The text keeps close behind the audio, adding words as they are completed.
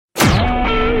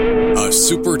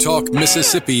SuperTalk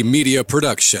Mississippi media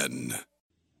production.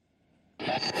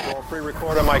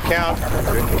 Pre-record on my count.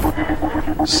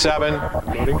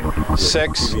 7,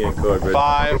 6,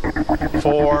 5,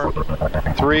 4,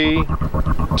 3,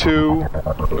 2.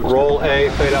 Roll A.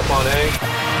 Fade up on A.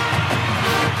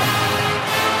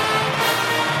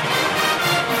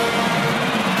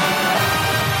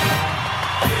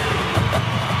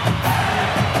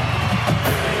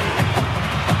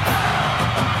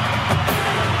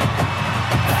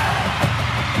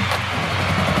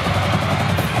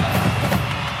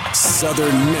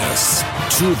 Southern Miss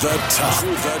to the top.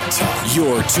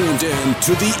 You're tuned in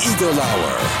to the Eagle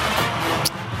Hour.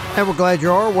 And we're glad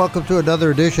you are. Welcome to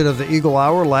another edition of the Eagle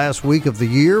Hour, last week of the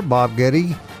year. Bob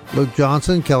Getty, Luke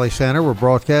Johnson, Kelly Sander. We're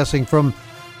broadcasting from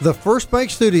the First Bank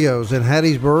Studios in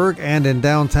Hattiesburg and in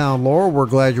downtown Laurel. We're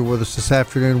glad you're with us this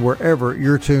afternoon wherever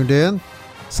you're tuned in.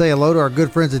 Say hello to our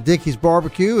good friends at Dickey's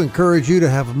Barbecue. Encourage you to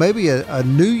have maybe a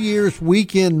New Year's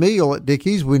weekend meal at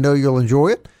Dickey's. We know you'll enjoy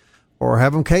it. Or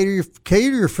have them cater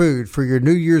your food for your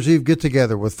New Year's Eve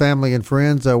get-together with family and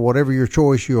friends. Whatever your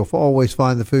choice, you'll always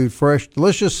find the food fresh,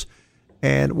 delicious,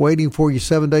 and waiting for you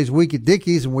 7 days a week at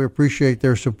Dickey's, and we appreciate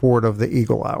their support of the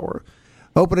Eagle Hour.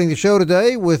 Opening the show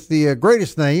today with the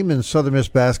greatest name in Southern Miss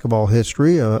basketball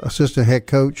history, assistant head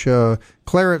coach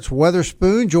Clarence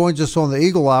Weatherspoon joins us on the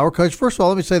Eagle Hour. Coach, first of all,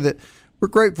 let me say that we're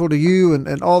grateful to you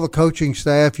and all the coaching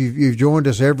staff. You've joined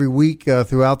us every week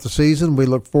throughout the season. We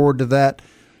look forward to that.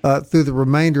 Through the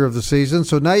remainder of the season.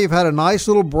 So now you've had a nice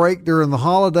little break during the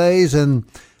holidays, and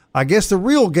I guess the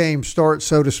real game starts,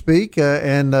 so to speak,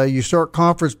 and you start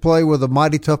conference play with a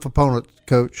mighty tough opponent,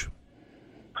 Coach.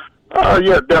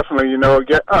 Yeah, definitely. You know,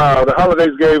 the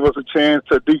holidays gave us a chance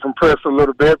to decompress a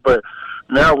little bit, but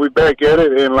now we're back at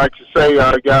it, and like you say,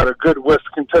 got a good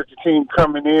Western Kentucky team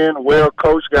coming in, well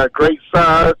coached, got great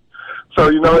size. So,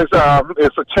 you know, it's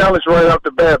a challenge right off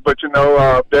the bat, but, you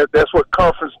know, that's what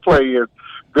conference play is.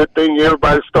 Good thing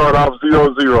everybody start off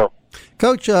 0-0.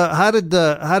 Coach, how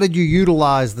did you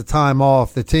utilize the time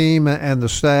off, the team and the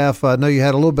staff? I know you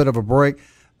had a little bit of a break.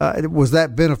 Was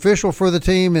that beneficial for the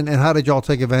team, and how did y'all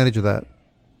take advantage of that?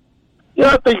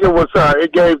 Yeah, I think it was.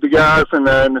 It gave the guys and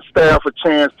the staff a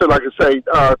chance to, like I say,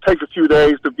 take a few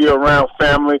days to be around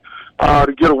family,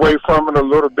 to get away from it a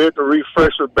little bit, to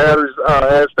refresh the batteries,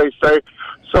 as they say.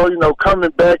 So, you know,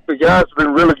 coming back, the guys have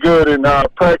been really good in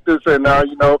practice, and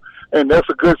you know. And that's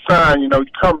a good sign. You know, you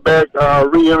come back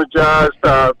re-energized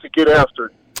to get after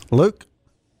it. Luke?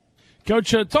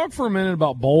 Coach, talk for a minute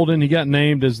about Bolden. He got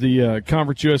named as the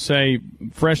Conference USA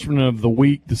Freshman of the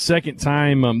Week, the second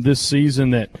time this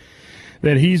season that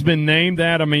he's been named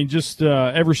that. I mean, just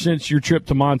ever since your trip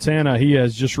to Montana, he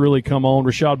has just really come on.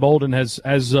 Rashad Bolden has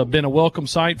been a welcome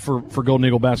sight for Golden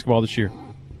Eagle basketball this year.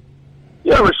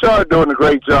 Yeah, Rashad doing a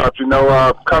great job. You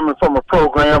know, coming from a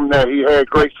program that he had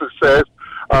great success.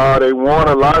 They won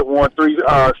a lot, won 3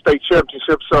 state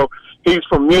championships, so he's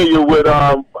familiar with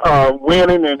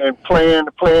winning and playing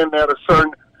at a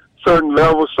certain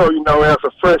level. So, you know, as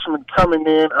a freshman coming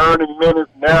in, earning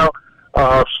minutes now,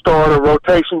 starter,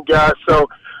 rotation guy. So,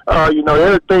 you know,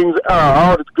 everything's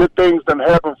all the good things that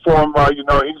happen for him. You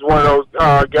know, he's one of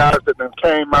those guys that then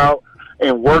came out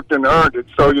and worked and earned it.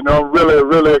 So, you know, I'm really,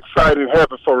 really excited and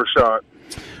happy for Rashad.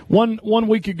 One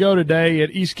week ago today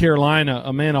at East Carolina,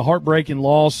 a heartbreaking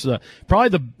loss.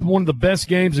 Probably one of the best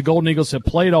games the Golden Eagles have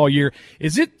played all year.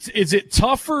 Is it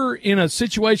tougher in a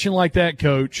situation like that,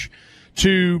 Coach,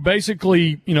 to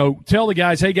basically, you know, tell the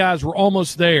guys, hey guys, we're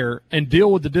almost there, and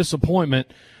deal with the disappointment,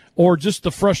 or just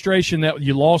the frustration that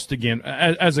you lost again?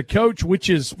 As a coach, which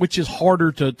is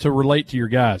harder to relate to your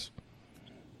guys?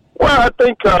 Well, I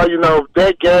think, you know,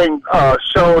 that game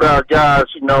showed our guys,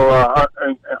 you know,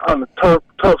 on the tough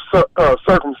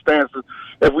circumstances,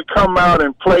 if we come out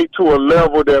and play to a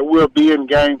level that we'll be in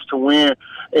games to win.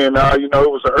 And, you know, it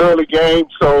was an early game,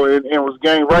 so it was a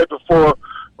game right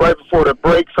before the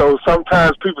break. So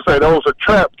sometimes people say that was a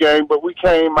trap game, but we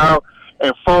came out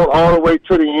and fought all the way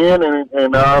to the end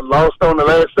and lost on the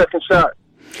last second shot.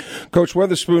 Coach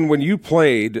Weatherspoon, when you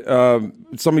played,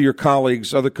 some of your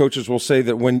colleagues, other coaches will say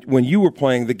that when you were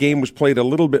playing, the game was played a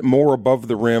little bit more above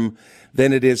the rim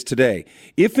than it is today.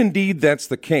 If indeed that's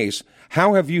the case,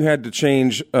 how have you had to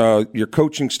change your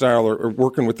coaching style or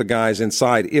working with the guys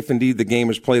inside if indeed the game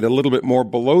is played a little bit more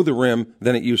below the rim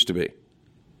than it used to be?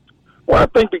 Well, I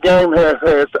think the game has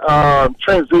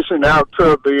transitioned out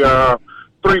to the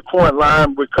three-point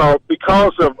line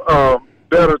because of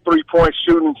better three-point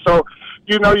shooting. So,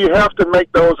 you know, you have to make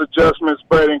those adjustments.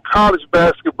 But in college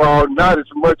basketball, not as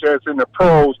much as in the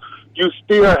pros, you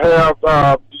still have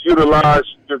to utilize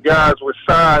your guys with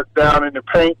size down in the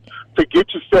paint. to get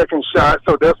your second shot.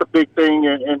 So that's a big thing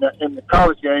in the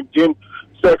college game, getting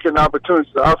second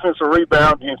opportunities, offensive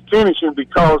rebound, and finishing,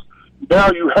 because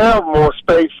now you have more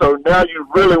space. So now you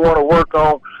really want to work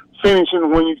on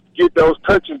finishing when you get those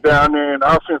touches down there and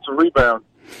offensive rebound.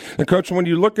 And Coach, when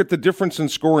you look at the difference in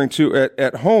scoring too,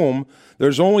 at home,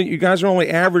 you guys are only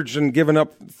averaged and giving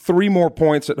up 3 more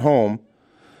points at home,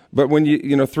 but when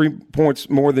you 3 points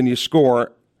more than you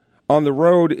score on the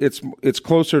road, it's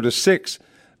closer to 6.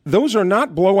 Those are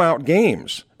not blowout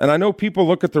games, and I know people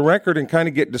look at the record and kind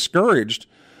of get discouraged,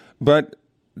 but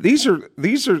these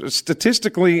are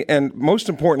statistically and most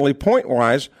importantly point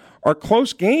wise are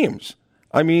close games.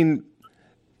 I mean,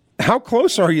 how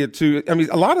close are you to? I mean,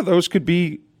 a lot of those could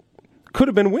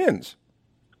have been wins.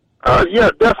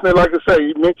 Yeah, definitely. Like I say,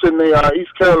 you mentioned the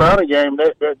East Carolina game.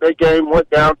 That game went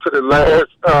down to the last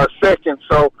second.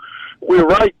 So we're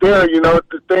right there. You know,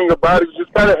 the thing about it is you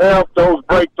just got to have those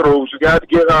breakthroughs. You got to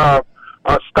get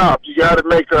stopped. You got to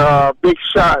make a big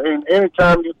shot. And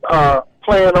anytime you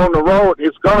playing on the road,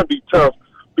 it's going to be tough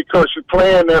because you're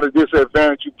playing at a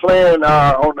disadvantage. You're playing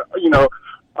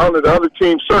under the other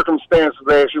team's circumstances,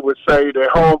 as you would say, their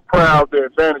home crowd, their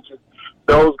advantages.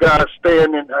 Those guys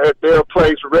standing at their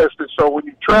place rested. So when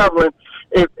you're traveling,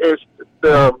 it's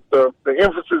the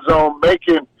emphasis on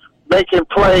making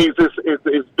plays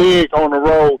is big on the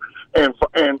road, and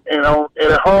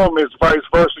at home is vice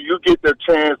versa. You get the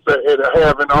chance at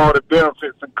having all the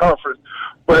benefits and comforts.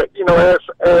 But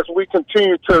as we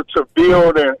continue to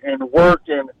build and work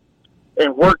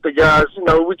and work the guys,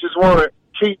 we just want to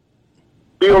keep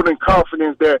building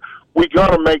confidence that we're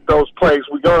going to make those plays.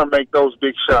 We're going to make those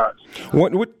big shots.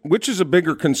 Which is a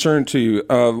bigger concern to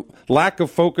you? Lack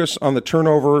of focus on the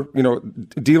turnover,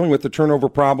 dealing with the turnover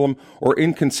problem, or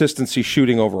inconsistency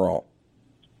shooting overall?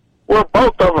 Well,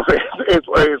 both of them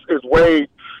is weighed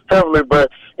heavily.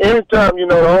 But anytime,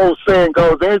 the old saying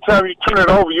goes, anytime you turn it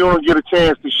over, you don't get a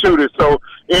chance to shoot it. So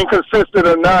inconsistent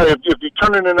or not, if you're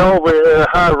turning it over at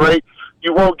a high rate,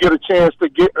 you won't get a chance to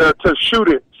get to shoot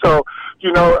it. So,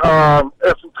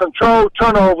 if controlled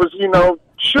turnovers,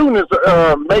 shooting is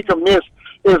make a miss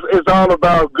is all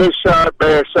about good shot,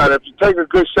 bad shot. If you take a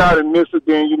good shot and miss it,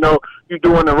 then you're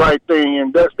doing the right thing,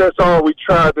 and that's all we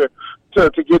try to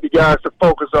get the guys to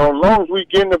focus on. As long as we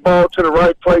getting the ball to the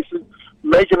right places,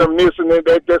 making them miss, and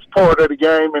that's part of the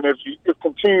game. And if you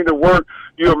continue to work,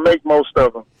 you'll make most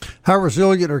of them. How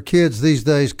resilient are kids these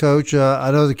days, Coach? I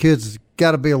know the kids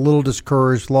got to be a little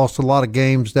discouraged, lost a lot of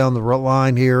games down the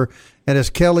line here. And as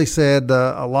Kelly said,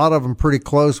 a lot of them pretty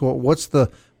close. What's the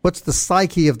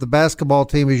psyche of the basketball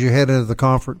team as you head into the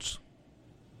conference?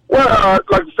 Well,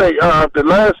 like I say, the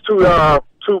last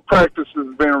two practices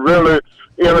have been really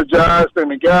energized,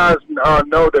 and the guys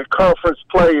know that conference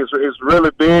play is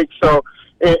really big. So,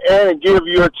 and give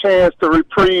you a chance to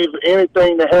reprieve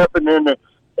anything that happened in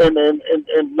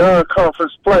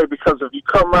non-conference play, because if you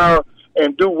come out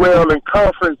and do well in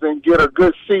conference and get a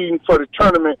good seeding for the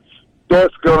tournament,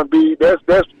 that's big.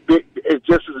 It's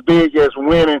just as big as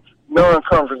winning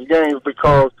non-conference games,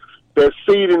 because that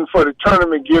seeding for the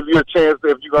tournament gives you a chance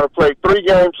if you're going to play 3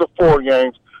 games or 4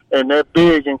 games, and they're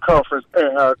big in conference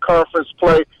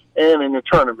play and in the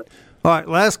tournament. All right,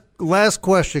 last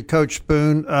question, Coach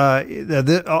Spoon.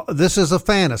 This is a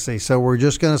fantasy, so we're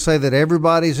just going to say that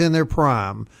everybody's in their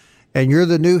prime, and you're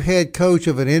the new head coach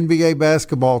of an NBA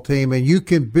basketball team, and you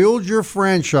can build your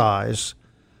franchise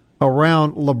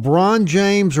around LeBron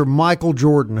James or Michael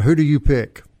Jordan. Who do you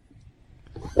pick?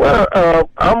 Well,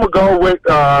 I'm gonna go with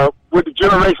the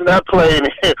generation I played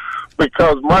in,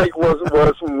 because Mike was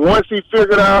once he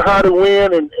figured out how to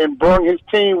win and brought his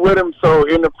team with him. So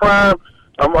in the prime,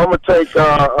 I'm gonna take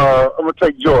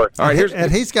Jordan. All right,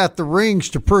 and he's got the rings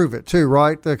to prove it too,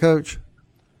 right, Coach?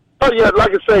 Oh yeah,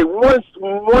 like I say, once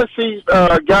he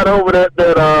got over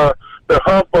the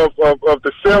hump of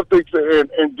the Celtics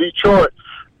and Detroit,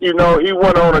 he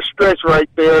went on a stretch right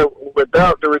there.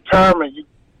 Without the retirement,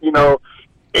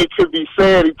 it could be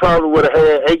said he probably would have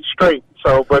had 8 straight.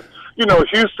 So, but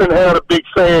Houston had a big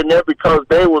say in that because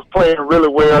they was playing really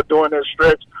well during that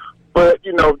stretch. But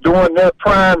during that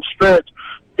prime stretch,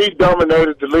 he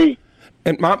dominated the league.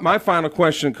 And my final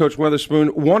question, Coach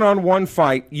Weatherspoon, one-on-one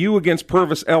fight, you against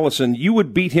Purvis Ellison, you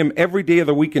would beat him every day of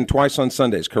the week and twice on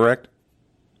Sundays, correct?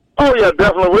 Oh, yeah,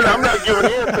 definitely. I'm not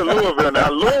giving in to Louisville now.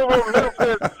 Louisville,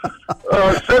 Memphis,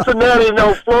 Cincinnati,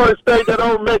 Florida State, that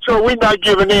old metro, we're not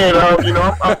giving in.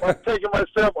 I'm taking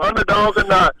myself underdog or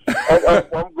not.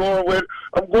 I'm going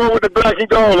with the black and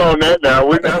gold on that now.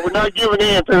 We're not giving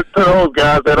in to those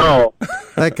guys at all.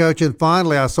 Hey, Coach, and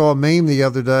finally, I saw a meme the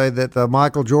other day that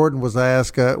Michael Jordan was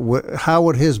asked, how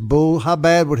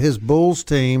bad would his Bulls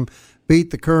team beat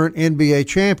the current NBA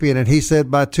champion? And he said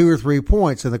by 2 or 3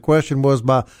 points. And the question was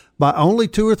by only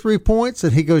 2 or 3 points?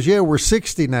 And he goes, yeah, we're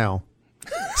 60 now.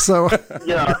 So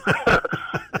yeah,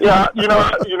 yeah,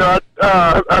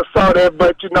 I saw that,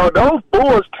 but those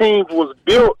Bulls teams was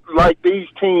built like these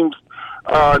teams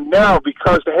now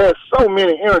because they had so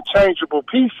many interchangeable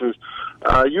pieces.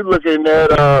 You're looking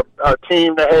at a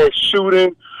team that has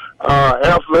shooting,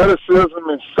 athleticism,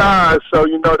 and size, so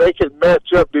they could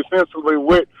match up defensively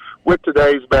with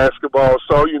today's basketball.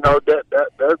 So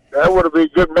that would have been a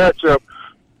good matchup,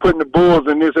 putting the Bulls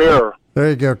in this era. There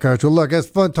you go, Coach. Well, look, it's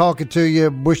fun talking to you.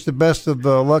 Wish the best of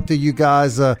luck to you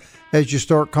guys as you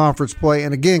start conference play.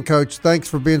 And again, Coach, thanks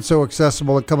for being so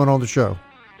accessible and coming on the show.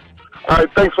 All right,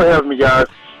 thanks for having me, guys.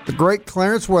 The great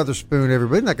Clarence Weatherspoon,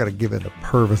 everybody. Not going to give in to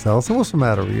Purvis Ellison. What's the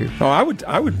matter with you? Oh, I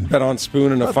would bet on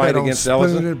Spoon in a fight against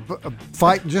Ellison.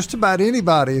 Fighting just about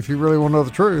anybody, if you really want to know the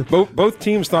truth. Both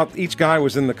teams thought each guy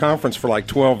was in the conference for like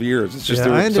 12 years. It's just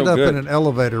I ended so up good. in an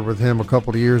elevator with him a couple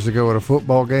of years ago at a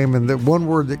football game, and the one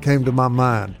word that came to my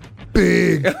mind: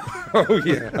 big. Oh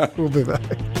yeah. We'll be back.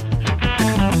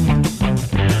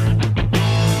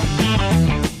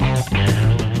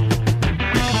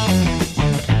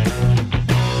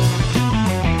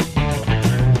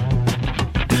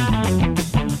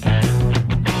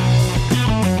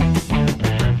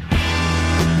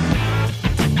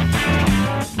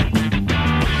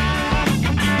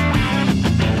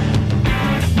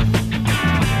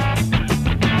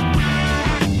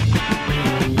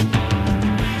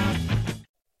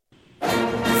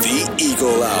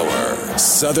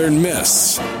 Southern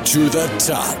Miss to the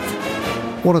top.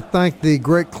 I want to thank the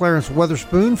great Clarence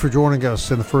Weatherspoon for joining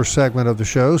us in the first segment of the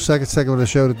show. Second segment of the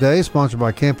show today is sponsored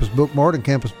by Campus Bookmart and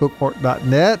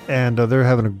campusbookmart.net, and they're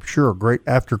having a great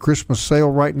after Christmas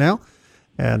sale right now.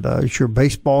 And sure,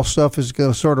 baseball stuff is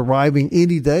going to start arriving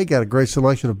any day. Got a great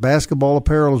selection of basketball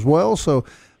apparel as well. So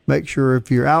make sure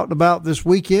if you're out and about this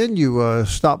weekend, you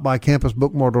stop by Campus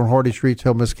Bookmart on Hardy Street.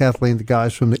 Tell Miss Kathleen, the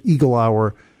guys from the Eagle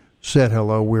Hour, said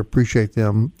hello. We appreciate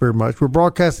them very much. We're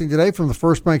broadcasting today from the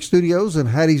First Bank Studios in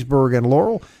Hattiesburg and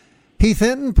Laurel. Heath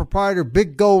Hinton, proprietor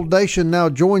Big Gold Nation, now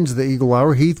joins the Eagle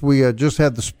Hour. Heath, we just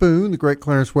had the Spoon, the great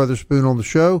Clarence Weatherspoon, on the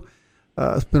show.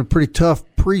 It's been a pretty tough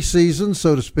preseason,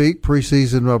 so to speak,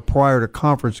 prior to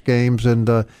conference games, and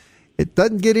it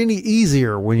doesn't get any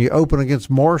easier when you open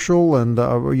against Marshall and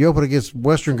you open against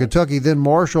Western Kentucky, then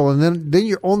Marshall, and then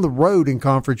you're on the road in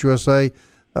Conference USA.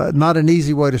 Not an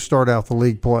easy way to start out the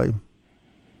league play.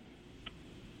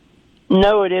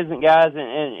 No, it isn't, guys,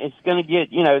 and it's going to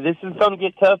get, this is going to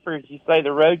get tougher, as you say,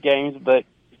 the road games, but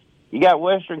you got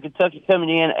Western Kentucky coming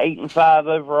in 8-5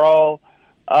 overall.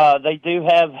 They do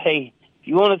have if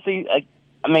you want to see,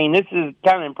 this is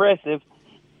kind of impressive,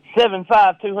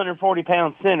 7'5",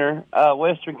 240-pound center.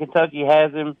 Western Kentucky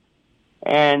has him,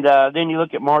 and then you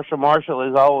look at Marshall. Marshall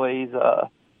is always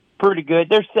pretty good.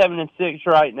 They're 7-6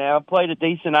 right now. Played a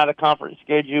decent out-of-conference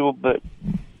schedule, but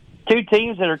two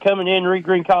teams that are coming in Reed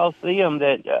Green Coliseum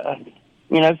that,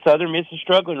 Southern Miss is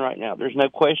struggling right now. There's no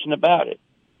question about it.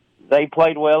 They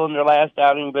played well in their last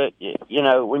outing, but,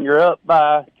 when you're up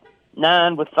by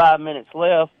 9 with 5 minutes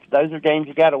left, those are games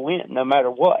you got to win no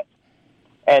matter what.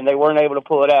 And they weren't able to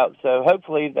pull it out. So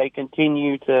hopefully they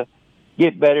continue to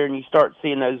get better and you start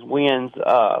seeing those wins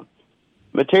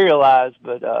materialize,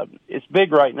 but it's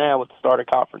big right now with the start of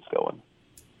conference going.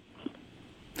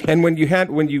 And when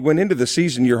you went into the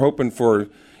season, you're hoping for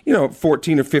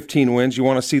 14 or 15 wins. You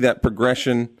want to see that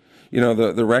progression,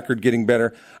 the record getting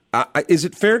better. Is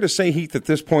it fair to say, Heath, at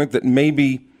this point that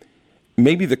maybe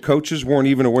the coaches weren't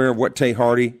even aware of what Tay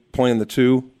Hardy playing the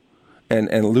 2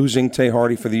 and losing Tay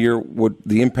Hardy for the year,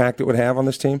 the impact it would have on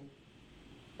this team?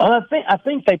 I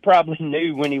think they probably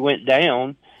knew when he went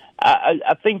down.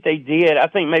 I think they did. I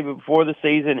think maybe before the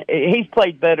season, he's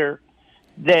played better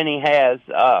than he has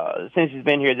since he's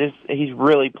been here. He's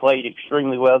really played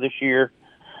extremely well this year.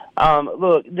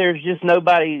 Look, there's just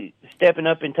nobody stepping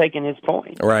up and taking his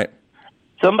points. Right.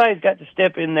 Somebody's got to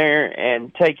step in there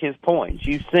and take his points.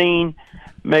 You've seen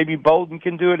maybe Bolden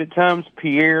can do it at times.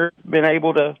 Pierre been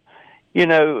able to,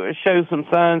 show some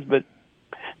signs, but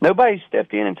nobody's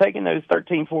stepped in and taken those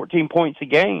 13, 14 points a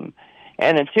game.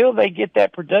 And until they get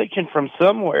that production from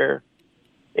somewhere,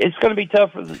 it's going to be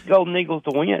tough for the Golden Eagles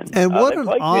to win. And what an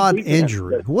odd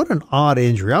injury. What an odd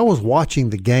injury. I was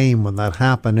watching the game when that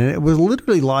happened, and it was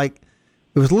literally like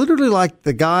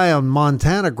the guy on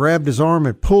Montana grabbed his arm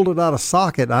and pulled it out of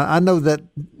socket. I know that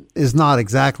is not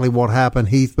exactly what happened,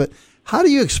 Heath, but how do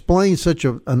you explain such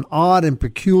an odd and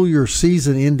peculiar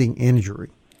season-ending injury?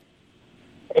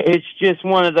 It's just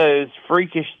one of those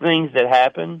freakish things that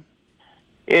happen.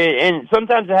 And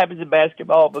sometimes it happens in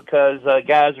basketball because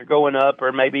guys are going up,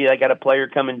 or maybe they got a player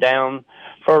coming down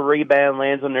for a rebound,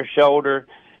 lands on their shoulder.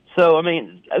 So, I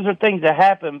mean, those are things that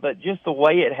happen, but just the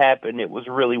way it happened, it was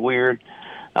really weird.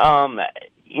 And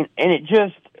it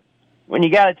just, when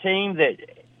you got a team that,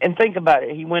 and think about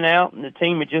it, he went out and the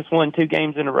team had just won 2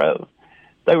 games in a row.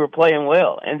 They were playing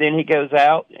well. And then he goes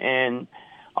out, and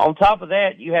on top of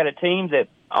that, you had a team that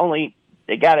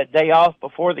they got a day off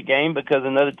before the game because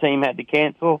another team had to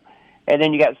cancel. And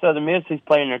then you got Southern Miss who's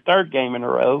playing their 3rd game in a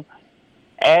row.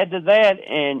 Add to that,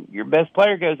 and your best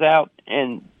player goes out,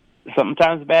 and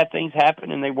sometimes bad things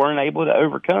happen, and they weren't able to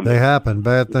overcome it. They happen.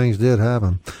 Bad things did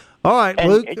happen. All right,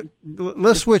 Luke,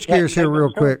 let's switch gears here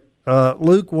real quick.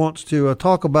 Luke wants to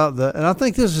talk about and I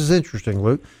think this is interesting,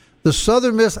 Luke, the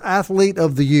Southern Miss Athlete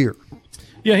of the Year.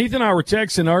 Yeah, Heath and I were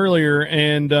texting earlier,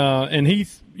 and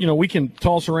Heath, we can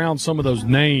toss around some of those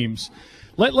names.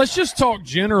 Let's just talk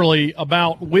generally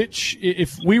about which,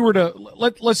 if we were to,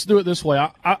 let's do it this way.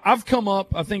 I've come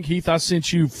up, I think, Heath, I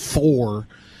sent you 4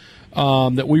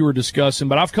 that we were discussing,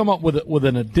 but I've come up with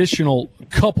an additional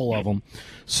couple of them.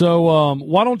 So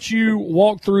why don't you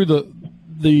walk through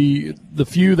the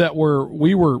few that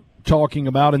we were talking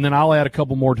about, and then I'll add a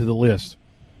couple more to the list.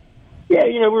 Yeah,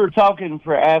 we were talking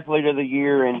for Athlete of the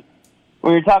Year, and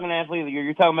when you're talking Athlete of the Year,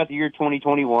 you're talking about the year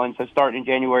 2021, so starting in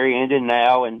January, ending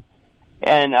now, and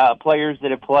players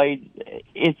that have played.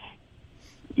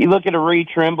 You look at a Reed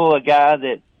Trimble, a guy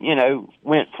that,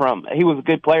 went from, he was a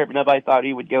good player, but nobody thought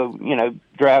he would go,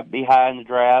 be high in the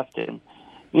draft. And,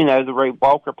 the Ray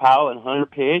Walker Powell and Hunter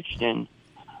pitched, and,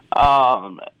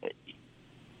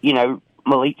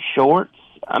 Malik Shorts.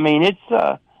 I mean,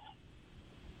 it's,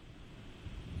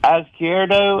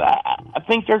 Izquierdo. I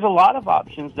think there's a lot of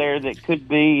options there that could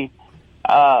be,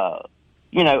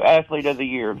 Athlete of the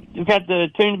Year. You've got to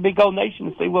tune to Big Gold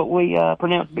Nation to see what we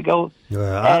pronounce Big Gold as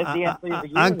the Athlete of the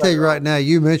Year. I can tell you right now,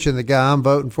 you mentioned the guy I'm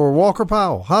voting for, Walker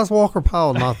Powell. How's Walker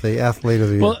Powell not the Athlete of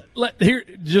the Year? Well,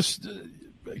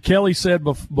 Kelly said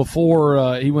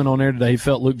before he went on air today, he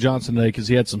felt Luke Johnson today because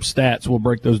he had some stats. We'll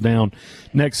break those down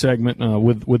next segment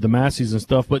with the Massies and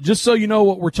stuff. But just so you know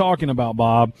what we're talking about,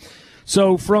 Bob.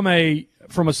 So from a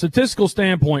statistical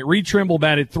standpoint, Reed Trimble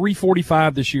batted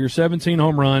 .345 this year, 17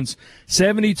 home runs,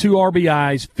 72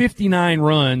 RBIs, 59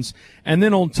 runs, and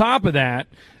then on top of that,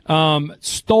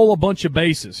 stole a bunch of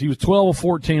bases. He was 12 of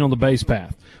 14 on the base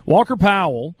path. Walker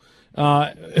Powell,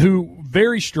 who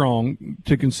very strong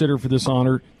to consider for this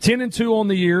honor, 10-2 on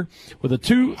the year with a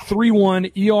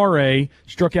 2.31 ERA,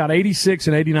 struck out 86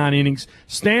 and 89 innings.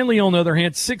 Stanley, on the other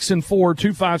hand, 6-4,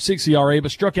 2.56 ERA,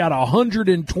 but struck out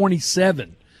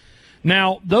 127.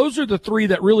 Now, those are the 3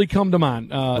 that really come to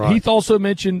mind. Right. Heath also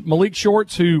mentioned Malik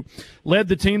Shorts, who led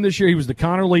the team this year. He was the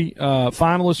Connerly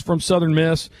finalist from Southern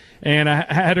Miss and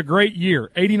had a great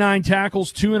year. 89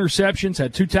 tackles, 2 interceptions,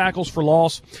 had 2 tackles for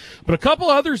loss. But a couple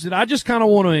others that I just kind of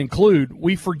want to include.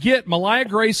 We forget Malaya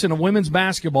Grayson of women's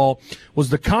basketball was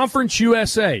the Conference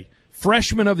USA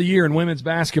Freshman of the Year in women's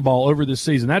basketball over this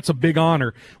season. That's a big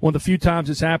honor. One of the few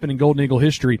times it's happened in Golden Eagle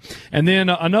history. And then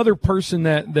another person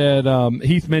that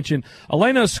Heath mentioned,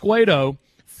 Elena Escuedo,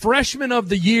 Freshman of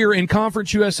the Year in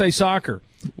Conference USA Soccer.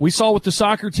 We saw what the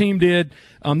soccer team did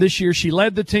this year. She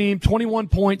led the team, 21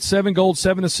 points, 7 goals,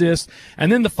 7 assists.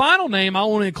 And then the final name I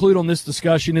want to include on this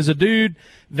discussion is a dude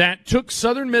that took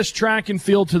Southern Miss track and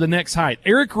field to the next height.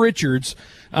 Eric Richards,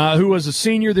 who was a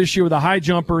senior this year with a high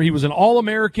jumper. He was an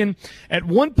All-American. At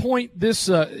one point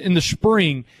in the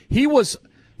spring, he was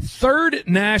 3rd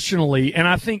nationally and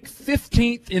I think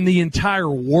 15th in the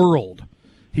entire world.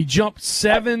 He jumped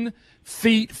 7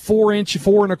 feet 4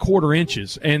 1/4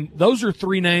 inches, and those are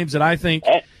 3 names that I think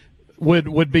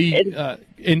would be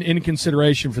in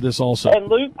consideration for this also. And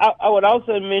Luke, I would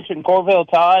also mention Corvell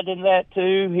Todd in that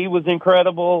too. He was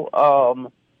incredible.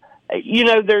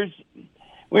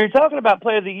 When you're talking about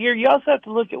Player of the Year, you also have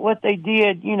to look at what they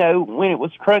did, when it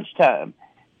was crunch time.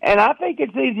 And I think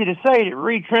it's easy to say that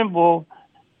Reed Trimble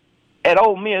at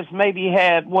Ole Miss maybe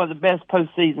had one of the best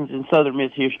postseasons in Southern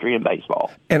Miss history in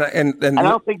baseball. And I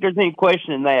don't think there's any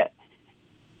question in that.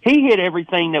 He hit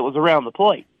everything that was around the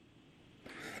plate.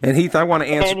 And Heath, I want to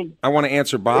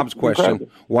answer Bob's question.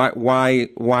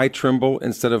 Why Trimble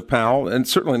instead of Powell? And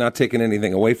certainly not taking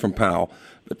anything away from Powell,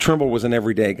 but Trimble was an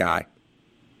everyday guy.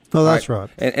 Oh, that's right.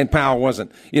 And Powell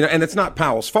wasn't. And it's not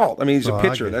Powell's fault. I mean, he's a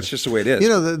pitcher. That's just the way it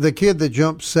is. The kid that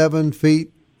jumped 7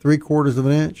 feet 3/4 of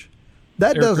an inch.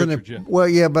 That Eric doesn't. Richards, yeah. Well,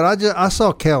 yeah, but I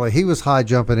saw Kelly. He was high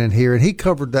jumping in here, and he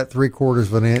covered that 3/4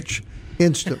 of an inch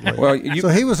instantly. Well, so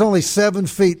he was only 7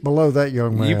 feet below that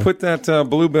young man. You put that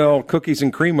Bluebell cookies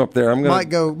and cream up there. I'm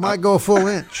gonna might go a full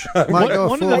inch.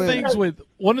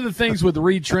 One of the things with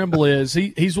Reed Trimble is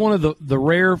he's one of the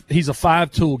rare. He's a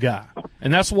 5-tool guy,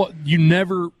 and that's what you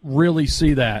never really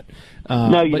see that.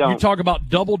 No, you but don't. You talk about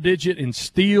double digit in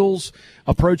steals,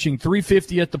 approaching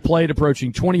 350 at the plate,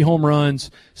 approaching 20 home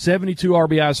runs, 72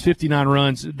 RBIs, 59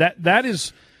 runs.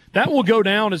 That will go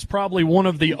down as probably one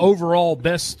of the overall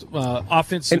best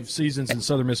offensive seasons in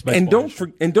Southern Miss baseball.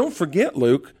 And don't forget,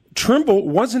 Luke, Trimble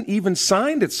wasn't even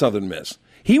signed at Southern Miss.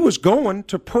 He was going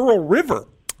to Pearl River.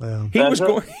 Yeah.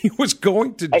 He was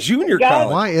going to junior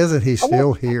college. Why isn't he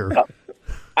still here?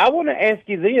 I want to ask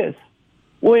you this.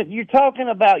 When you're talking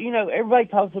about, everybody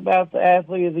talks about the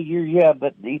athlete of the year, yeah,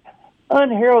 but the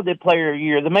unheralded player of the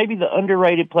year, maybe the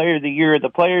underrated player of the year, the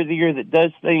player of the year that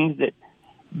does things that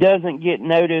doesn't get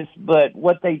noticed, but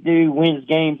what they do wins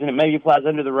games and it maybe flies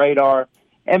under the radar,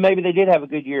 and maybe they did have a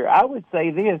good year. I would say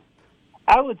this.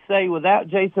 I would say without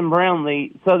Jason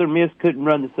Brownlee, Southern Miss couldn't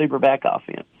run the superback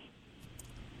offense.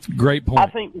 Great point. I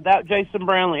think without Jason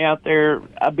Brownlee out there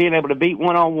being able to beat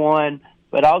one-on-one,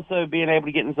 but also being able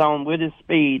to get in zone with his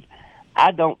speed,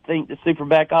 I don't think the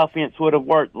superback offense would have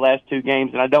worked the last 2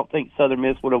 games, and I don't think Southern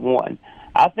Miss would have won.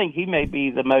 I think he may be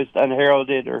the most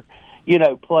unheralded or,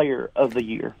 player of the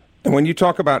year. And when you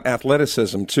talk about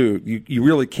athleticism, too, you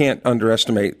really can't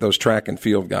underestimate those track and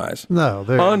field guys. No,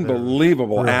 they're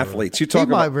unbelievable really athletes. You talk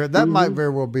about that might very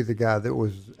well be the guy that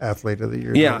was athlete of the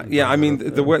year. Yeah. I mean,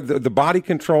 the body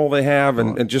control they have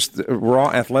and just the raw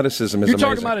athleticism is amazing. You're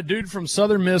talking about a dude from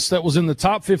Southern Miss that was in the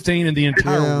top 15 in the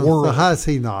entire world. So how is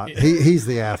he not? He's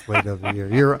the athlete of the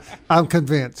year. I'm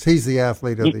convinced he's the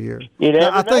athlete of the year.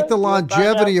 I think the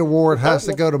longevity award has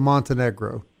to go to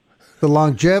Montenegro. The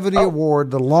longevity award,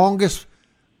 the longest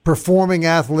performing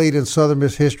athlete in Southern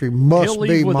Miss history must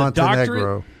be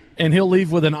Montenegro. And he'll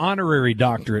leave with an honorary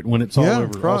doctorate when it's all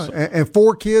over. Right. And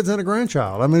 4 kids and a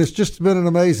grandchild. I mean, it's just been an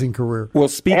amazing career. Well,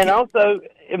 and also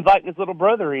inviting his little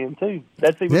brother in, too.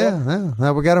 That's even better. Yeah.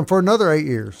 Now we got him for another 8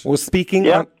 years. Well, speaking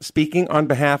on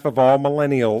behalf of all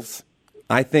millennials,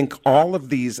 I think all of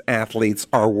these athletes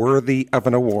are worthy of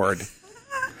an award.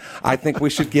 I think we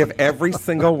should give every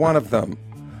single one of them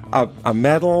a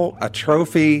medal, a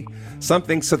trophy,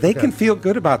 something so they can feel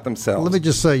good about themselves. Let me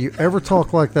just say, you ever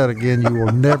talk like that again, you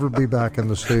will never be back in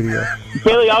the studio.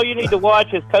 Kelly, all you need to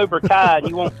watch is Cobra Kai, and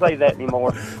you won't say that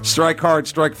anymore. Strike hard,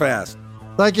 strike fast.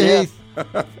 Thank you, Heath.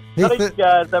 Thanks,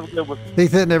 guys. Have a good one.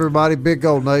 Heath hitting everybody, Big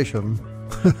Gold Nation.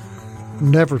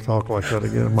 Never talk like that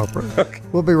again, my friend. Okay.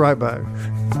 We'll be right back.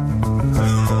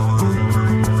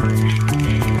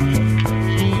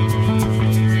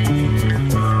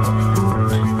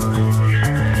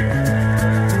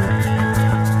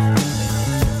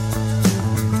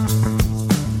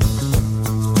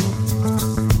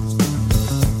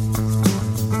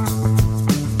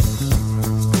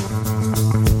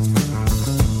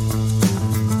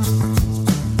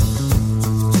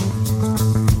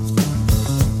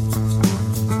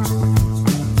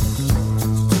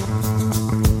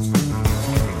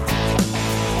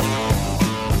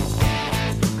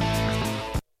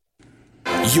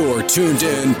 You're tuned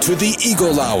in to the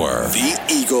Eagle Hour. The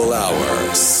Eagle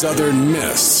Hour. Southern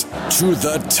Miss to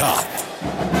the top.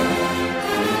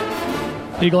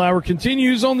 Eagle Hour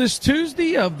continues on this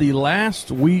Tuesday of the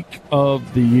last week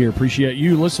of the year. Appreciate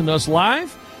you listening to us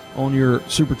live on your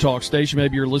Super Talk station.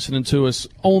 Maybe you're listening to us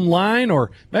online,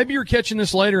 or maybe you're catching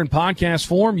this later in podcast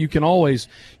form. You can always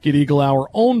get Eagle Hour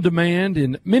on demand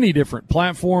in many different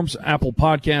platforms: Apple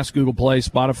Podcasts, Google Play,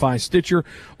 Spotify, Stitcher,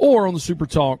 or on the Super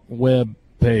Talk web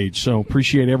page. So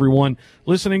appreciate everyone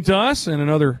listening to us, and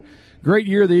another great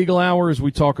year of the Eagle Hour as we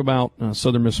talk about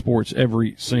Southern Miss sports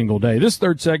every single day. This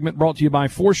third segment brought to you by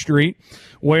 4th Street,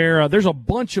 where there's a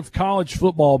bunch of college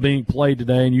football being played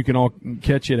today, and you can all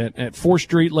catch it at 4th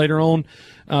Street later on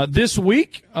this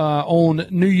week on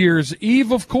New Year's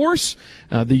Eve, of course.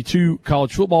 The 2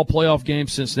 college football playoff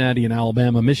games, Cincinnati and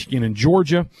Alabama, Michigan and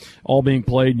Georgia, all being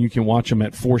played, and you can watch them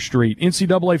at 4th Street.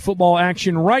 NCAA football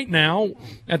action right now.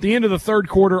 At the end of the third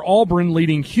quarter, Auburn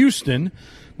leading Houston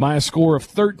by a score of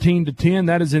 13-10.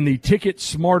 That is in the Ticket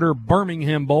Smarter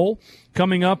Birmingham Bowl.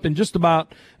 Coming up in just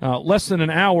about less than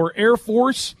an hour, Air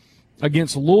Force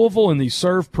against Louisville in the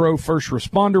Serve Pro First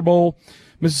Responder Bowl.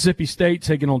 Mississippi State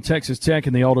taking on Texas Tech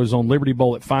in the AutoZone Liberty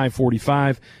Bowl at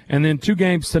 5:45. And then 2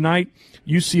 games tonight,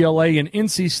 UCLA and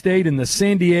NC State in the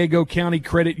San Diego County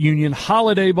Credit Union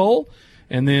Holiday Bowl.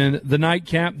 And then the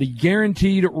nightcap, the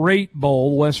Guaranteed Rate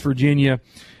Bowl, West Virginia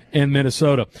and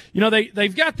Minnesota. You know,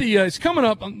 they've got the it's coming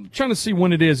up. I'm trying to see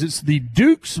when it is. It's the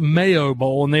Duke's Mayo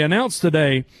Bowl, and they announced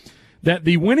today that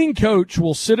the winning coach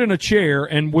will sit in a chair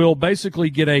and will basically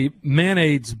get a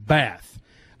mayonnaise bath.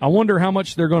 I wonder how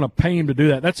much they're going to pay him to do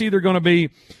that. That's either going to be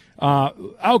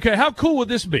okay, how cool would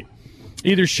this be?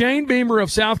 Either Shane Beamer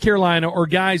of South Carolina or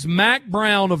guys Mack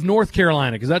Brown of North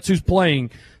Carolina, because that's who's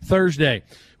playing Thursday.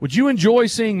 Would you enjoy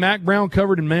seeing Mack Brown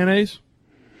covered in mayonnaise?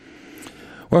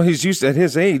 Well, he's used at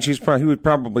his age. He would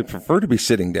probably prefer to be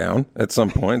sitting down at some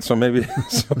point. So maybe,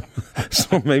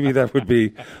 so maybe that would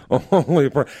be only.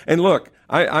 And look,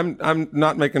 I'm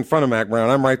not making fun of Mack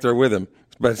Brown. I'm right there with him.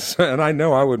 And I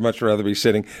know I would much rather be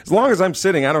sitting. As long as I'm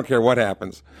sitting, I don't care what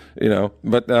happens,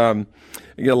 But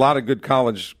you get a lot of good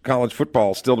college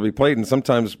football still to be played, and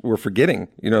sometimes we're forgetting,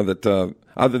 that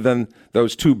other than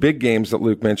those two big games that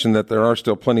Luke mentioned, that there are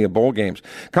still plenty of bowl games.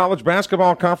 College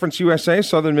basketball, Conference USA,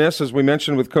 Southern Miss, as we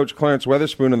mentioned with Coach Clarence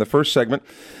Weatherspoon in the first segment.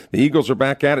 The Eagles are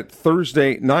back at it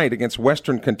Thursday night against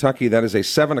Western Kentucky. That is a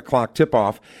 7 o'clock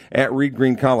tip-off at Reed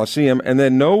Green Coliseum. And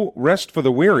then no rest for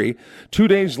the weary. 2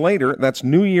 days later, that's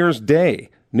New Year's Day.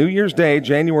 New Year's Day,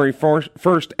 January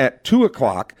 1st at 2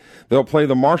 o'clock, they'll play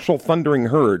the Marshall Thundering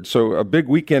Herd. So a big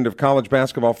weekend of college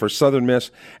basketball for Southern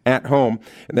Miss at home.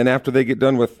 And then after they get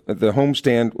done with the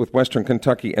homestand with Western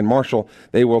Kentucky and Marshall,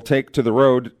 they will take to the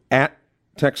road at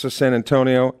Texas San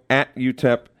Antonio, at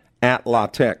UTEP, at La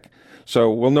Tech.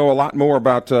 So we'll know a lot more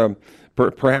about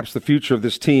perhaps the future of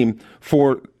this team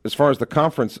for as far as the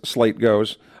conference slate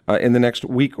goes in the next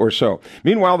week or so.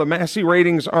 Meanwhile, the Massey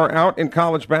ratings are out in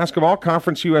college basketball.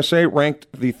 Conference USA ranked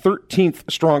the 13th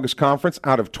strongest conference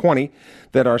out of 20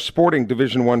 that are sporting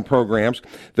Division I programs.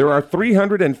 There are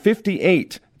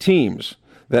 358 teams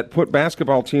that put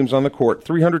basketball teams on the court,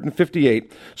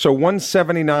 358. So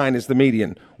 179 is the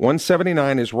median.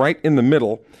 179 is right in the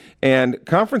middle. And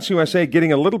Conference USA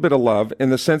getting a little bit of love in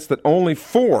the sense that only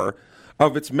 4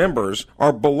 of its members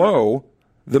are below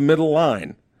the middle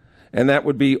line. And that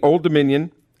would be Old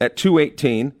Dominion at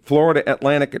 218, Florida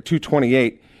Atlantic at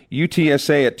 228,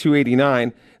 UTSA at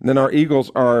 289, and then our Eagles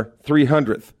are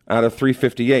 300th out of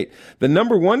 358. The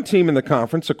number 1 team in the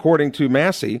conference, according to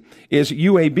Massey, is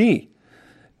UAB.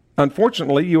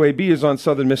 Unfortunately, UAB is on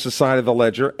Southern Miss's side of the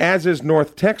ledger, as is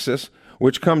North Texas,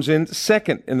 which comes in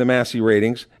second in the Massey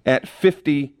ratings at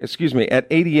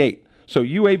 88. So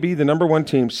UAB, the number 1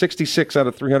 team, 66 out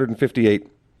of 358.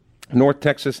 North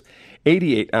Texas,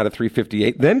 88 out of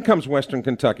 358. Then comes Western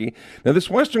Kentucky. Now, this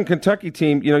Western Kentucky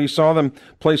team, you saw them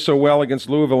play so well against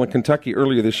Louisville and Kentucky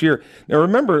earlier this year. Now,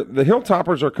 remember, the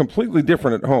Hilltoppers are completely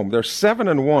different at home. They're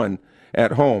 7-1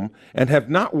 at home and have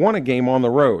not won a game on the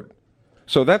road.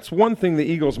 So that's one thing the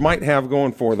Eagles might have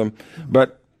going for them.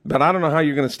 But I don't know how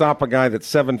you're going to stop a guy that's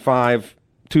 7'5",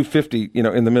 250,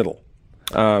 in the middle.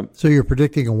 So you're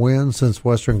predicting a win since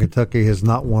Western Kentucky has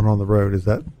not won on the road. Is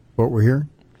that what we're hearing?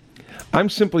 I'm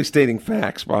simply stating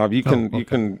facts, Bob. You can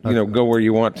go where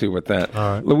you want to with that.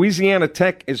 All right. Louisiana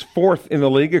Tech is 4th in the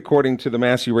league according to the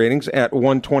Massey ratings at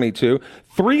 122.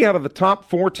 3 out of the top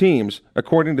 4 teams,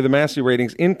 according to the Massey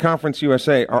ratings in Conference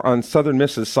USA, are on Southern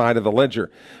Miss's side of the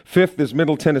ledger. 5th is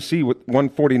Middle Tennessee with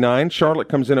 149. Charlotte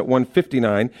comes in at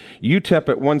 159. UTEP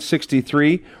at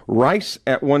 163. Rice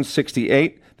at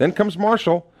 168. Then comes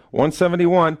Marshall,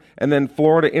 171. And then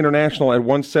Florida International at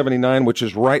 179, which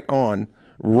is right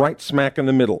smack in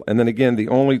the middle. And then again, the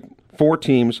only 4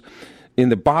 teams in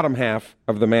the bottom half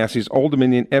of the Massey's, Old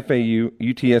Dominion, FAU,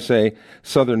 UTSA,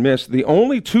 Southern Miss. The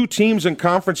only 2 teams in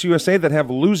Conference USA that have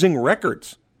losing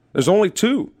records. There's only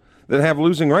 2 that have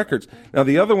losing records. Now,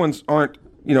 the other ones aren't,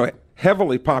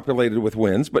 heavily populated with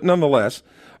wins, but nonetheless,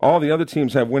 all the other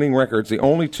teams have winning records. The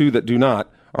only 2 that do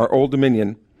not are Old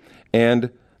Dominion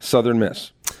and Southern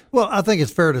Miss. Well, I think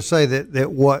it's fair to say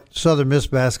that what Southern Miss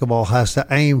basketball has to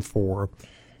aim for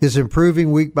is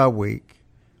improving week by week,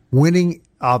 winning,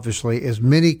 obviously, as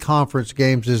many conference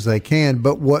games as they can,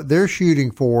 but what they're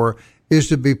shooting for is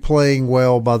to be playing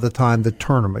well by the time the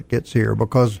tournament gets here,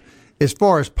 because as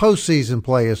far as postseason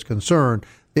play is concerned,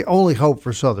 the only hope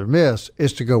for Southern Miss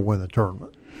is to go win the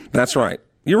tournament. That's right.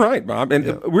 You're right, Bob.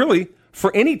 And really,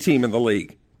 for any team in the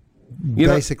league.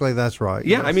 Basically, that's right.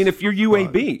 Yeah, yes. I mean, if you're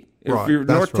UAB, right. if you're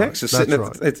North Texas,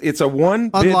 it's a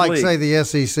one-bid Unlike, league. say, the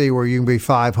SEC, where you can be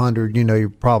 500, you're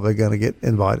probably going to get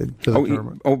invited to the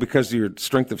tournament. Because of your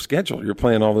strength of schedule, you're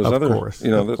playing all those other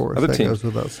that teams. Goes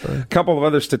without saying. A couple of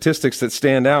other statistics that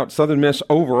stand out. Southern Miss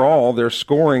overall, they're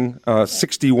scoring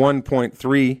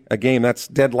 61.3 a game. That's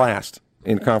dead last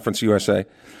in Conference USA.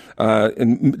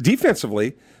 And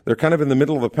defensively, they're kind of in the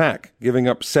middle of the pack, giving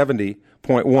up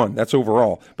 70.1. That's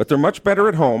overall. But they're much better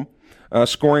at home,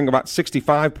 scoring about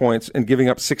 65 points and giving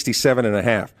up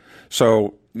 67.5.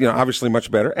 So, obviously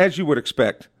much better, as you would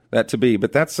expect that to be.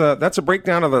 But that's a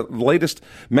breakdown of the latest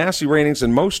Massey ratings,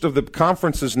 and most of the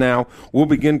conferences now will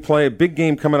begin play. A big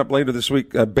game coming up later this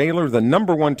week. Baylor, the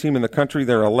number one team in the country,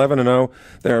 they're 11-0.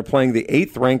 They are playing the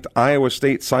 8th-ranked Iowa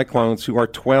State Cyclones, who are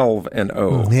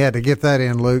 12-0. He had to get that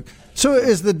in, Luke. So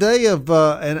is the day of,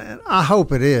 and I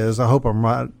hope it is. I hope I'm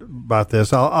right about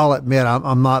this. I'll admit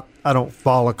I'm not. I don't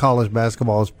follow college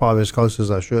basketball as probably as close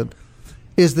as I should.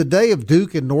 Is the day of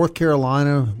Duke and North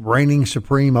Carolina reigning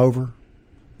supreme over?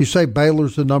 You say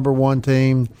Baylor's the number one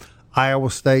team,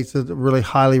 Iowa State's a really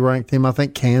highly ranked team. I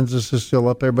think Kansas is still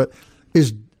up there, but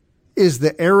is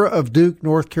the era of Duke,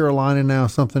 North Carolina now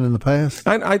something in the past?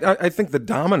 I think the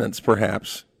dominance,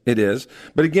 perhaps it is,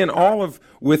 but again, all of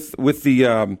with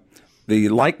the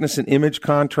likeness and image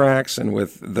contracts and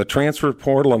with the transfer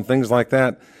portal and things like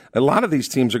that, a lot of these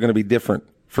teams are going to be different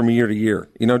from year to year.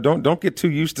 You know, don't get too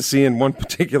used to seeing one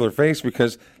particular face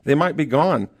because they might be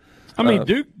gone. I mean,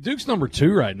 Duke's number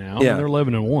 2 right now. Yeah. And they're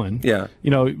 11-1. Yeah.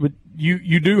 You know, but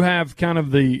you do have kind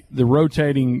of the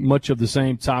rotating much of the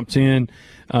same top 10.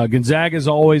 Gonzaga is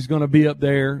always going to be up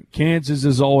there. Kansas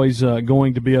is always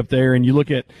going to be up there. And you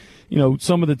look at, you know,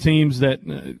 some of the teams that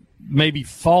maybe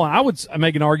fall. I would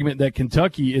make an argument that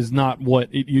Kentucky is not what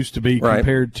it used to be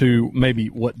compared to maybe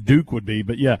what Duke would be.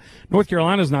 But, yeah, North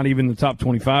Carolina's not even in the top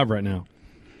 25 right now.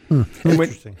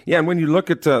 Interesting. And when you look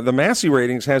at the Massey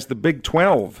ratings, has the Big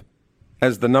 12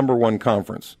 as the number one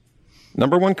conference.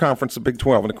 Number one conference, the Big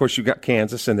 12. And, of course, you've got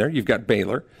Kansas in there. You've got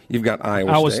Baylor. You've got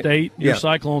Iowa State. Your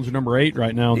Cyclones are number 8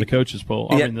 right now in the coaches poll.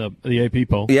 I mean, the AP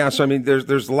poll. Yeah, so, I mean,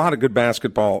 there's a lot of good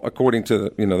basketball, according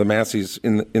to, the Masseys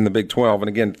in the Big 12. And,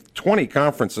 again, 20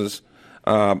 conferences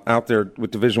out there with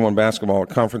Division I basketball.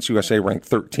 Conference USA ranked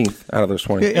 13th out of those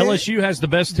 20. LSU has the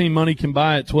best team money can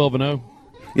buy at 12-0.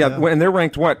 Yeah, and they're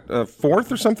ranked, what, 4th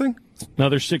or something? No,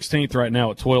 they're 16th right now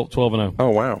at 12-0. Oh,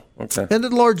 wow. Okay. And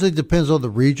it largely depends on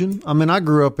the region. I mean, I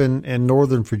grew up in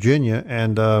Northern Virginia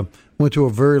and went to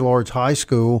a very large high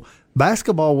school.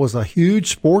 Basketball was a huge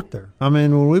sport there. I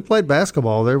mean, when we played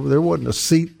basketball, there wasn't a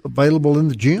seat available in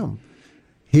the gym.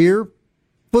 Here,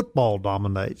 football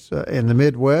dominates. In the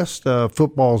Midwest,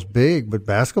 football's big, but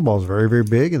basketball's very, very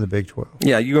big in the Big 12.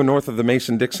 Yeah, you go north of the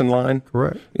Mason-Dixon line.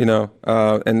 Correct.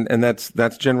 And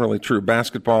that's generally true.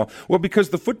 Basketball, well, because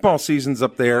the football season's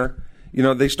up there,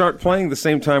 they start playing the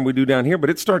same time we do down here, but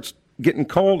it starts getting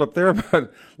cold up there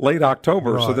about late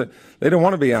October, so that they don't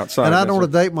want to be outside. And I don't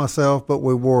want to date myself, but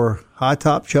we wore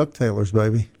high-top Chuck Taylors,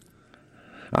 baby.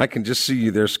 I can just see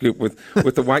you there, Scoop, with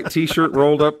the white T-shirt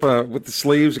rolled up with the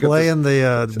sleeves. Playing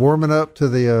warming up to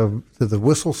the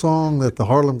whistle song that the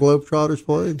Harlem Globetrotters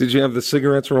played. Did you have the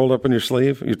cigarettes rolled up in your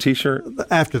sleeve, your T-shirt?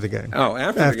 After the game. Oh,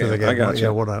 after the game. I got you.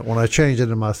 Yeah, when I changed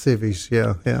into my civvies,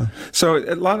 yeah. So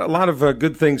a lot of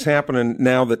good things happening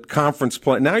now that conference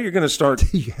play. Now you're going to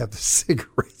start. You have the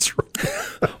cigarettes rolled.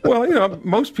 Well,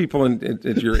 most people in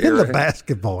your era. In the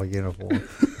basketball uniform.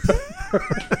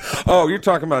 Oh, you're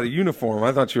talking about a uniform.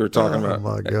 I thought you were talking about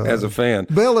my God. As a fan.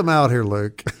 Bail him out here,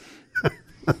 Luke.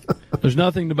 There's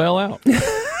nothing to bail out.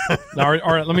 All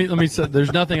right, let me say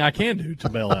there's nothing I can do to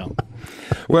bail out.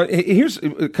 Well, here's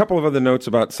a couple of other notes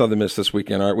about Southern Miss this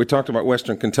weekend. All right, we talked about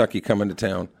Western Kentucky coming to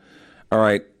town. All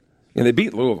right, and they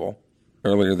beat Louisville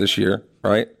earlier this year,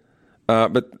 right?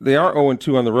 But they are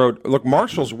 0-2 on the road. Look,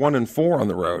 Marshall's 1-4 on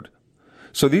the road.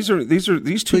 So these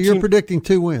two. So you're predicting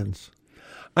 2 wins.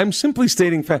 I'm simply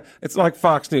stating fact. It's like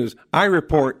Fox News. I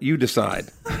report, you decide.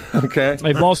 Okay?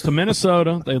 They've lost to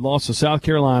Minnesota. They lost to South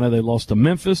Carolina. They lost to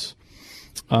Memphis.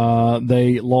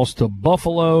 They lost to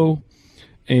Buffalo.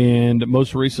 And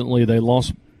most recently, they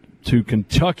lost to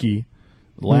Kentucky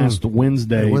last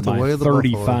Wednesday by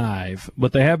 35.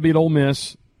 But they have beat Ole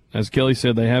Miss. As Kelly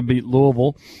said, they have beat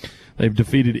Louisville. They've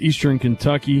defeated Eastern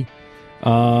Kentucky.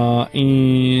 And,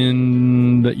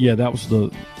 yeah, that was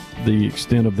the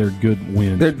extent of their good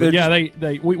wins.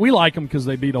 We like them because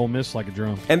they beat Ole Miss like a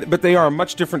drum. But they are a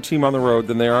much different team on the road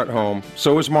than they are at home.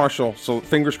 So is Marshall. So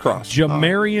fingers crossed.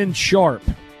 Jamarian Sharp,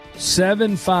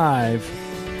 7'5",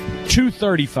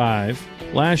 235.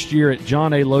 Last year at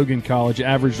John A. Logan College,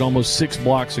 averaged almost 6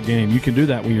 blocks a game. You can do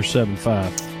that when you're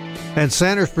 7'5". And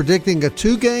Sanders predicting a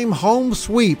 2-game home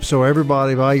sweep. So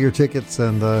everybody buy your tickets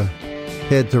and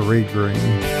head to Reed Green.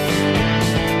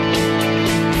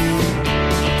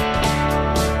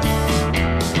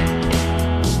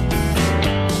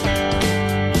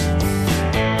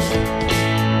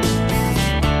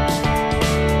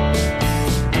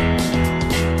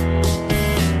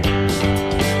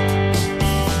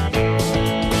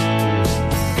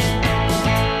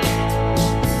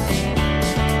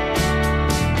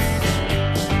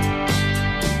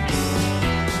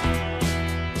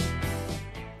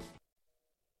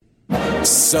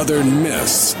 Southern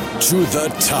Miss to the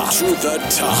top. To the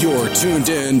top. You're tuned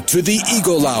in to the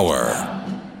Eagle Hour.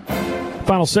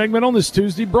 Final segment on this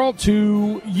Tuesday brought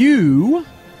to you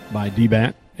by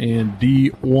DBAT and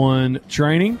D1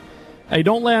 Training. Hey,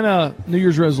 don't let a New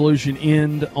Year's resolution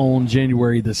end on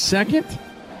January the 2nd.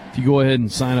 If you go ahead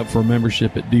and sign up for a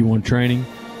membership at D1 Training,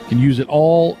 you can use it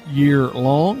all year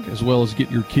long, as well as get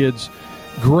your kids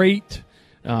great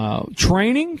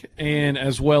training and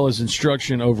as well as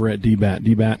instruction over at DBAT.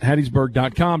 DBAT,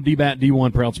 Hattiesburg.com. DBAT,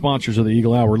 D1, proud sponsors of the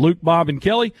Eagle Hour. Luke, Bob, and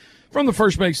Kelly from the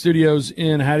First Bank Studios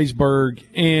in Hattiesburg.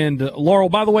 And Laurel,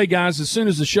 by the way, guys, as soon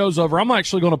as the show's over, I'm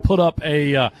actually going to put up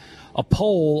a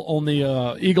poll on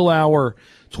the Eagle Hour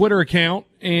Twitter account,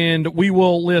 and we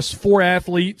will list 4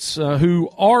 athletes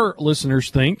who our listeners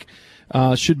think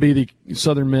should be the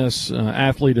Southern Miss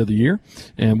Athlete of the Year,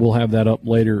 and we'll have that up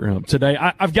later today.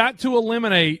 I've got to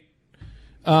eliminate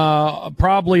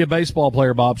probably a baseball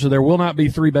player, Bob, so there will not be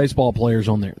 3 baseball players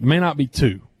on there. There may not be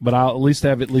 2, but I'll at least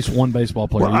have at least 1 baseball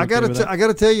player. Well, I got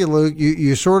to tell you, Luke,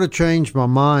 you sort of changed my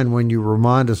mind when you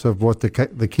remind us of what the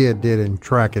kid did in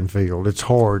track and field. It's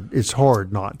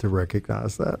hard not to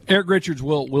recognize that. Eric Richards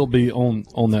will be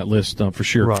on that list for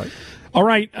sure. Right. All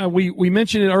right, we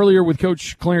mentioned it earlier with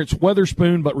Coach Clarence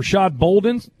Weatherspoon, but Rashad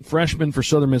Bolden, freshman for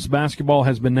Southern Miss basketball,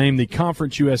 has been named the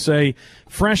Conference USA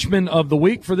Freshman of the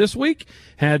Week for this week.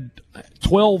 Had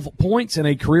 12 points and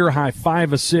a career-high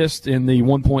 5 assists in the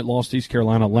 1-point loss to East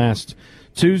Carolina last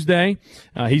Tuesday.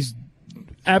 He's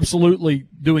absolutely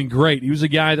doing great. He was a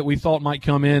guy that we thought might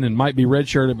come in and might be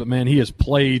redshirted, but, man, he has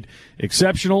played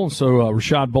exceptional. So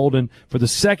Rashad Bolden, for the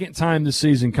second time this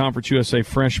season, Conference USA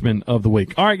Freshman of the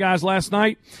Week. All right, guys, last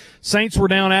night, Saints were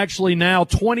down actually now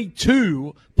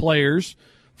 22 players,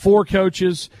 4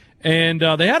 coaches, and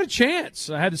they had a chance.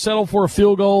 I had to settle for a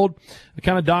field goal. I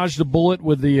kind of dodged a bullet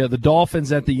with the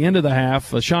Dolphins at the end of the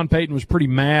half. Sean Payton was pretty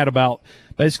mad about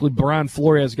basically Brian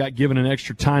Flores got given an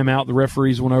extra timeout. The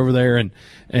referees went over there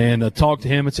and talked to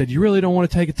him and said, you really don't want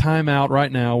to take a timeout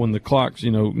right now when the clock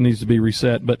needs to be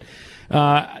reset. But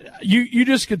you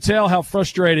just could tell how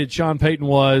frustrated Sean Payton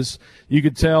was. You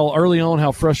could tell early on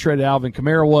how frustrated Alvin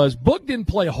Kamara was. Book didn't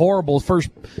play horrible. First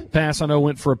pass I know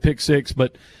went for a pick 6,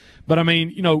 but I mean,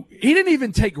 he didn't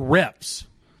even take reps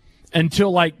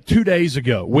until like 2 days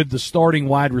ago with the starting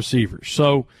wide receivers.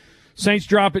 So Saints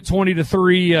drop it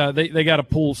 20-3. They got to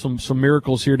pull some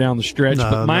miracles here down the stretch.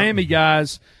 But Miami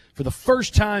guys, for the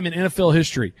first time in NFL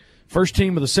history, first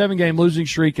team with a 7-game losing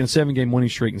streak and a 7-game winning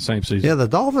streak in the same season. Yeah, the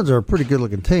Dolphins are a pretty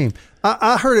good-looking team.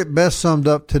 I heard it best summed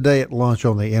up today at lunch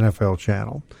on the NFL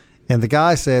channel. And the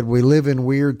guy said, we live in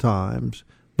weird times,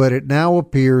 but it now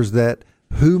appears that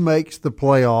who makes the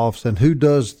playoffs and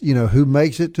who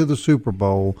makes it to the Super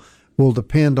Bowl will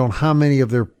depend on how many of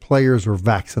their players are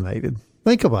vaccinated.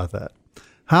 Think about that.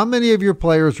 How many of your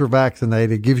players are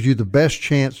vaccinated gives you the best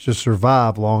chance to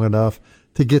survive long enough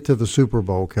to get to the Super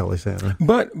Bowl, Kelly Sanders.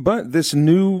 But this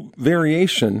new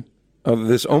variation of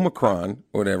this Omicron,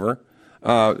 whatever,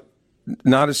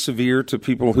 not as severe to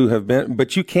people who have been,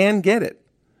 but you can get it.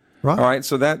 Right. All right.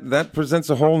 So that presents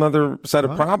a whole other set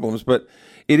of problems. But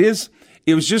it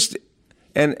was just,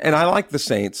 and I like the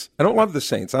Saints. I don't love the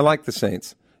Saints. I like the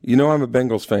Saints. I'm a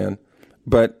Bengals fan,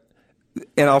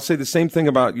 and I'll say the same thing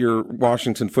about your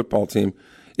Washington football team.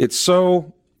 The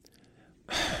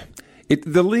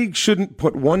league shouldn't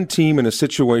put one team in a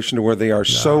situation where they are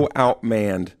so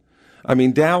outmanned. I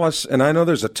mean, Dallas, and I know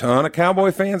there's a ton of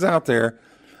Cowboy fans out there.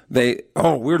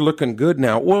 We're looking good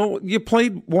now. Well, you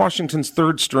played Washington's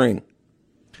third string.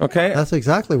 Okay, that's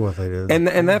exactly what they did,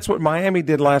 and that's what Miami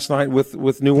did last night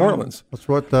with New Orleans. That's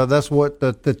what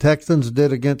the Texans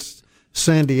did against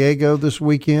San Diego this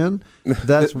weekend.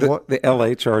 That's the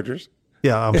L.A. Chargers.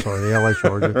 Yeah, I'm sorry, the L.A.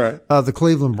 Chargers. Right. The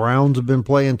Cleveland Browns have been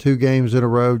playing 2 games in a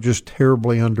row, just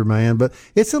terribly undermanned. But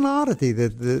it's an oddity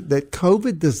that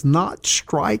COVID does not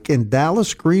strike in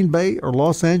Dallas, Green Bay, or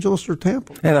Los Angeles or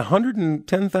Tampa. And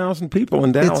 110,000 people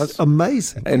in Dallas. It's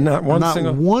amazing. And not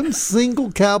one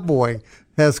single Cowboy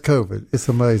has COVID. It's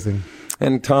amazing.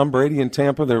 And Tom Brady in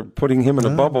Tampa, they're putting him in a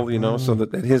bubble, so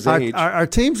that at his age. Our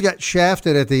teams got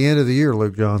shafted at the end of the year,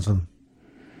 Luke Johnson.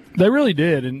 They really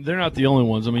did, and they're not the only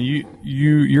ones. I mean,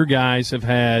 your guys have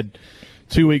had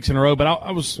 2 weeks in a row, but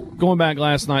I was going back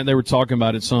last night. They were talking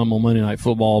about it some on Monday Night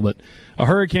Football, but a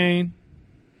hurricane,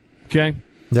 okay?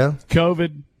 Yeah.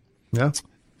 COVID. Yeah.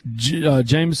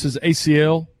 Jameis's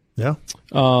ACL. Yeah.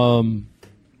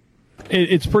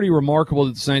 It's pretty remarkable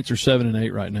that the Saints are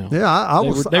 7-8 right now. Yeah, I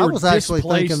was actually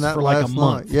thinking that last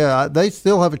night. Yeah, they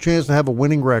still have a chance to have a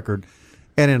winning record.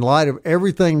 And in light of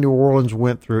everything New Orleans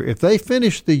went through, if they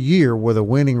finish the year with a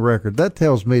winning record, that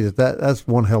tells me that's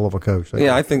one hell of a coach.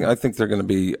 Yeah, I think they're going to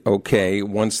be okay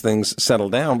once things settle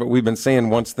down. But we've been saying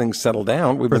once things settle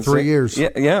down, for 3 years.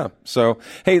 Yeah. So,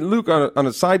 hey, Luke, on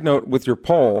a side note with your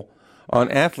poll on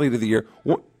Athlete of the Year,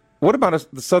 what about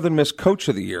the Southern Miss Coach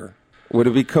of the Year? Would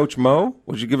it be Coach Mo?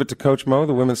 Would you give it to Coach Mo,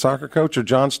 the women's soccer coach, or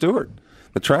John Stewart,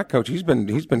 the track coach? He's been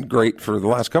great for the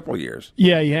last couple of years.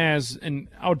 Yeah, he has, and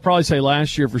I would probably say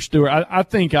last year for Stewart. I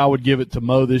think I would give it to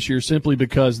Mo this year simply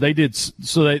because they did.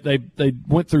 So they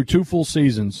went through 2 full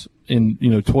seasons in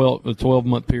a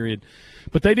 12-month period,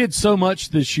 but they did so much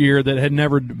this year that had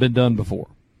never been done before.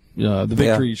 The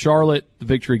victory at Charlotte, the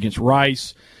victory against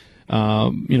Rice.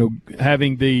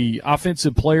 Having the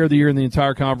offensive player of the year in the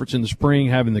entire conference in the spring,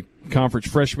 having the conference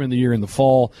freshman of the year in the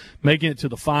fall, making it to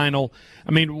the final.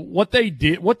 I mean, what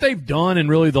they've done in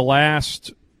really the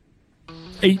last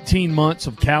 18 months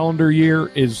of calendar year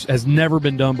has never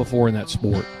been done before in that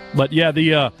sport. But yeah,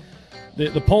 the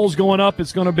poll's going up.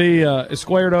 It's going to be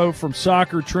Esquerdo from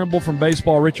soccer, Trimble from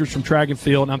baseball, Richards from track and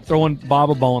field, and I'm throwing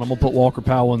Bob a bone. I'm going to put Walker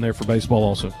Powell in there for baseball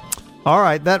also. All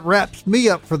right, that wraps me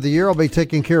up for the year. I'll be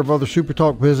taking care of other Super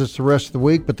Talk visits the rest of the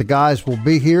week, but the guys will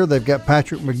be here. They've got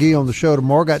Patrick McGee on the show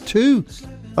tomorrow. Got 2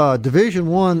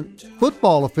 Division I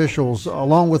football officials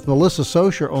along with Melissa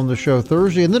Socher on the show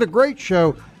Thursday, and then a great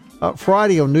show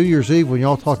Friday on New Year's Eve when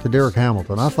y'all talked to Derek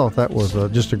Hamilton. I thought that was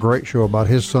just a great show about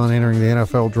his son entering the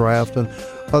NFL draft and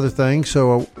other things.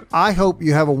 So I hope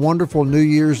you have a wonderful New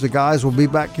Year's. The guys will be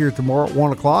back here tomorrow at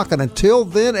 1 o'clock. And until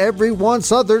then, everyone,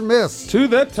 Southern Miss. To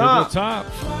the top. To the top.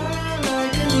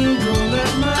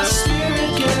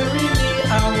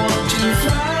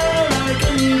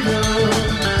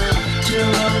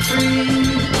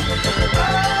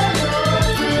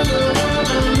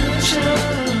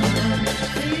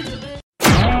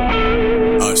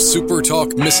 A Super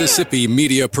Talk Mississippi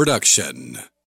media production.